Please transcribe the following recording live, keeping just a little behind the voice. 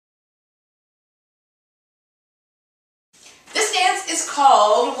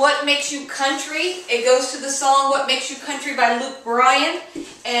called What Makes You Country. It goes to the song What Makes You Country by Luke Bryan,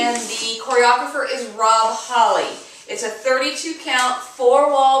 and the choreographer is Rob Holley. It's a 32 count,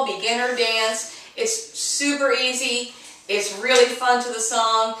 4-wall beginner dance. It's super easy. It's really fun to the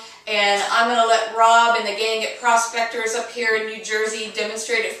song, and I'm going to let Rob and the gang at Prospectors up here in New Jersey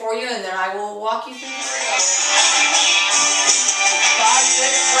demonstrate it for you, and then I will walk you through the rest. 5, 6,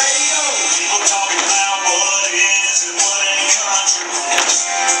 ready, go! People talking about what is and what ain't country.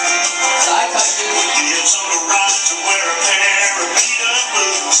 I country. It gives them the right to wear a pair of beat-up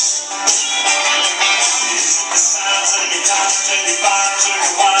boots. Is it the signs of your times and your fires or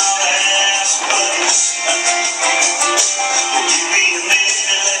your wild-ass buddies? Well, give me a minute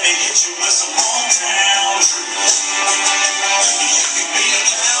and let me hit you with some hometown truth. You could be a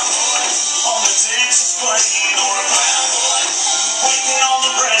cowboy on the Texas plain or a plowboy waiting on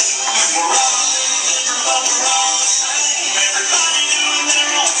the brain. We're all a little different, but we're all the same. Everybody doing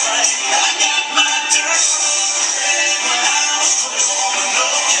their own thing. I got my dirt red when I was 12 on no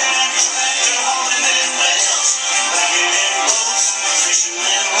cactus tractor hauling in wells, bagging in boats, fishing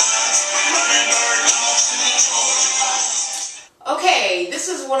in lines, running bird dogs to the Georgia pines. Okay, this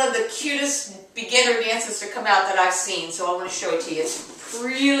is one of the cutest beginner dances to come out that I've seen, so I want to show it to you. It's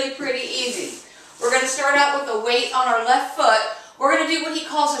really pretty easy. We're going to start out with the weight on our left foot. We're going to do what he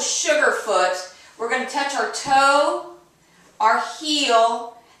calls a sugar foot. We're going to touch our toe, our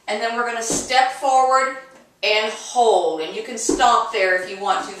heel, and then we're going to step forward and hold. And you can stomp there if you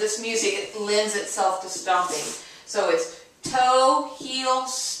want to. This music, it lends itself to stomping. So it's toe, heel,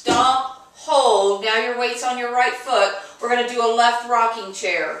 stomp, hold. Now your weight's on your right foot. We're going to do a left rocking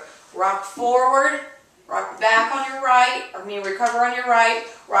chair. Rock forward, rock back on your right, recover on your right,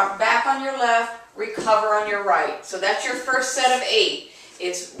 rock back on your left, recover on your right. So that's your first set of 8.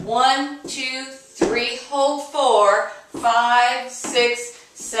 It's 1, 2, 3, hold 4, 5, 6,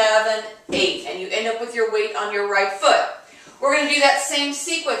 7, 8. And you end up with your weight on your right foot. We're going to do that same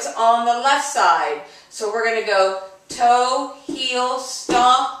sequence on the left side. So we're going to go toe, heel,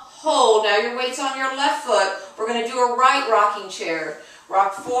 stomp, hold. Now your weight's on your left foot. We're going to do a right rocking chair.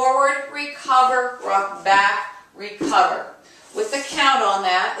 Rock forward, recover, rock back, recover. With the count on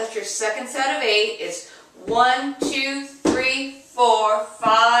that, that's your second set of 8. It's 1, 2, 3, 4,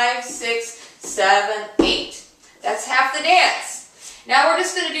 5, 6, 7, 8. That's half the dance. Now we're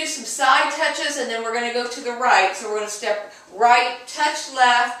just going to do some side touches, and then we're going to go to the right. So we're going to step right, touch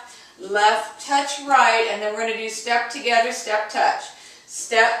left, left, touch right, and then we're going to do step together, step, touch.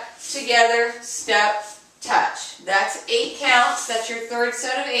 Step together, step, touch. That's 8 counts. That's your third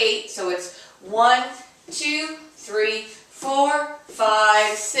set of 8. So it's 1, 2, 3, 4,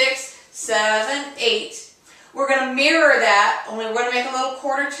 5, 6, 7, 8. We're going to mirror that, only we're going to make a little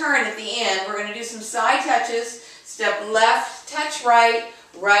quarter turn at the end. We're going to do some side touches. Step left, touch right,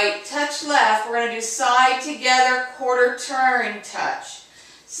 right, touch left. We're going to do side together, quarter turn, touch.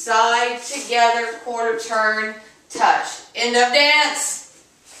 Side together, quarter turn, touch. End of dance.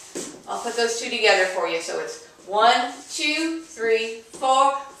 I'll put those two together for you. So it's 1, 2, 3,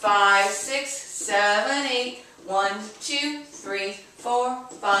 4, 5, 6, 7, 8. 1, 2, 3, 4,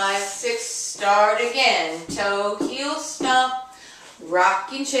 5, 6. Start again. Toe, heel, stomp,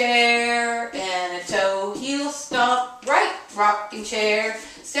 rocking chair, and a toe, heel, stomp, right, rocking chair.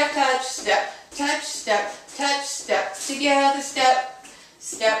 Step, touch, step, touch, step, touch, step, together, step,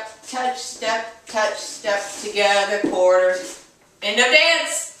 step, touch, step, together, quarter. End of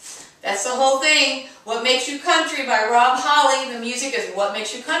dance. That's the whole thing. What Makes You Country by Rob Holley. The music is What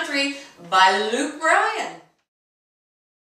Makes You Country by Luke Bryan.